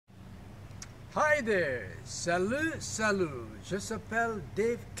Hi there, salut, je s'appelle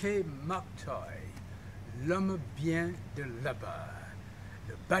Dave K. McToy, l'homme bien de là-bas,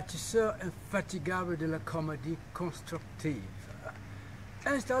 le bâtisseur infatigable de la comédie constructive.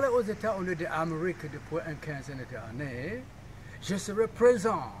 Installé aux États-Unis d'Amérique depuis une quinzaine d'années, je serai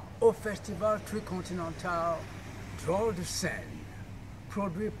présent au Festival Tricontinental Drôle de scène,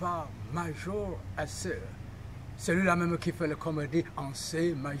 produit par Major Asseur, celui-là même qui fait la comédie en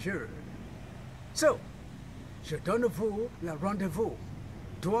C majeur. So, je donne vous le rendez-vous,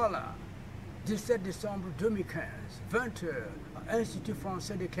 Douala, 17 décembre 2015, 20h, à l'Institut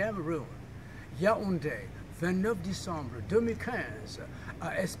français de Cameroun, Yaoundé, 29 décembre 2015,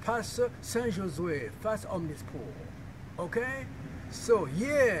 à Espace Saint-Josué, face Omnisport. Ok? So,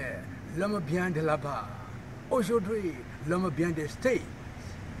 yeah, l'homme bien de là-bas. Aujourd'hui, l'homme bien des States.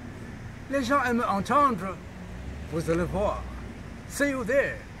 Les gens aiment entendre, vous allez voir. See you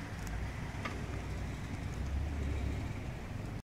there.